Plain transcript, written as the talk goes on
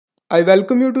I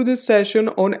welcome you to this session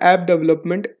on app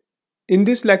development. In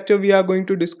this lecture, we are going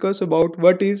to discuss about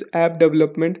what is app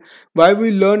development, why we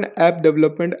learn app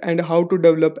development, and how to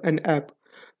develop an app.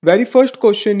 Very first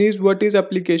question is, what is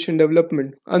application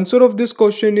development? Answer of this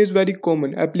question is very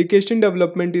common. Application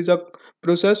development is a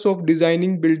process of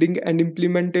designing, building, and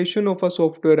implementation of a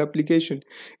software application.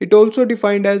 It also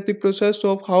defined as the process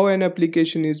of how an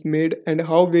application is made and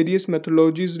how various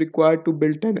methodologies required to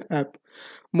build an app.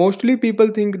 Mostly people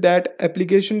think that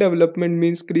application development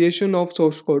means creation of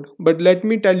source code, but let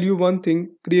me tell you one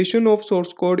thing, creation of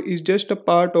source code is just a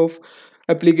part of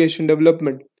application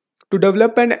development. To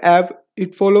develop an app,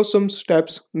 it follows some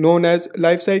steps known as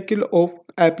lifecycle of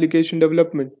application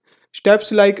development.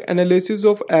 Steps like analysis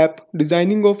of app,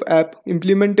 designing of app,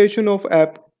 implementation of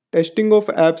app, testing of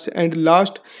apps, and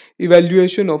last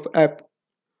evaluation of app.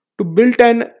 To build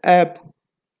an app,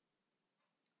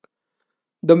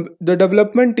 the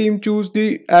development team choose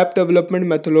the app development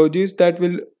methodologies that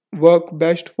will work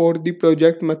best for the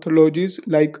project. Methodologies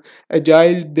like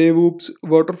agile, devops,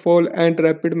 waterfall, and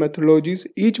rapid methodologies.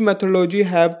 Each methodology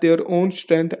have their own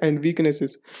strength and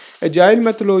weaknesses. Agile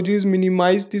methodologies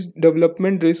minimize the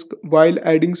development risk while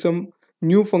adding some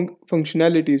new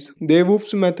functionalities.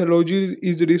 DevOps methodology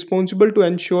is responsible to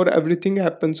ensure everything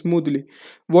happens smoothly.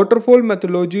 Waterfall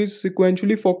methodologies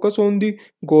sequentially focus on the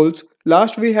goals.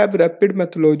 Last, we have rapid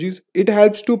methodologies. It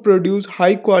helps to produce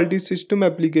high quality system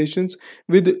applications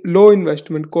with low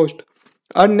investment cost.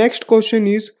 Our next question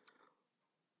is,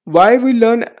 why we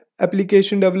learn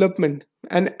application development?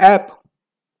 An app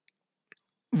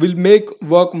will make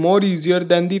work more easier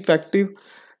than the effective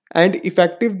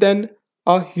than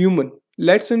a human.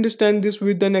 Let's understand this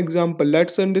with an example.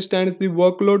 Let's understand the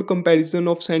workload comparison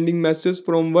of sending messages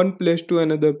from one place to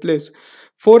another place.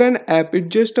 For an app, it's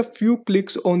just a few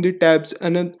clicks on the tabs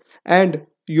and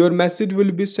your message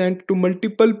will be sent to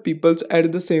multiple people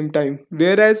at the same time.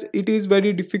 Whereas it is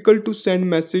very difficult to send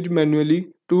message manually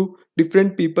to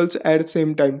different people at the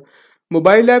same time.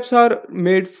 Mobile apps are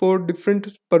made for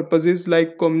different purposes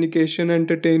like communication,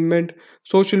 entertainment,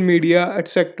 social media,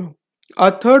 etc.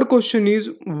 Our third question is,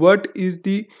 what is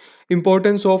the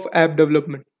importance of app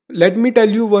development? Let me tell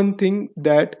you one thing,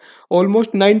 that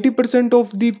almost 90%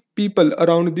 of the people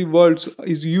around the world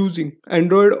is using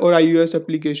Android or iOS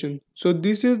application. So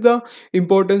this is the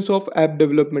importance of app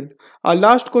development. Our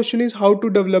last question is, how to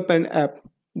develop an app.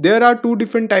 There are two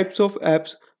different types of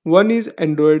apps. One is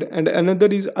Android and another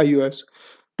is iOS.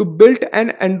 To build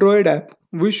an Android app,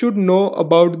 we should know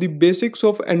about the basics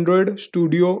of Android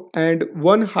Studio and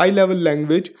one high level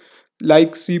language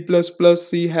like C++,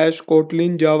 C hash,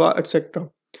 Kotlin, Java, etc.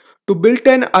 To build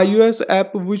an iOS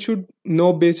app, we should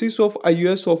know basics of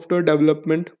iOS software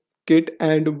development kit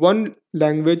and one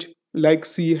language like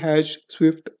C hash,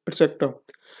 Swift, etc.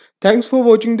 Thanks for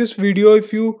watching this video.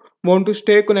 If you want to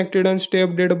stay connected and stay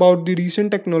updated about the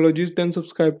recent technologies, then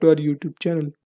subscribe to our YouTube channel.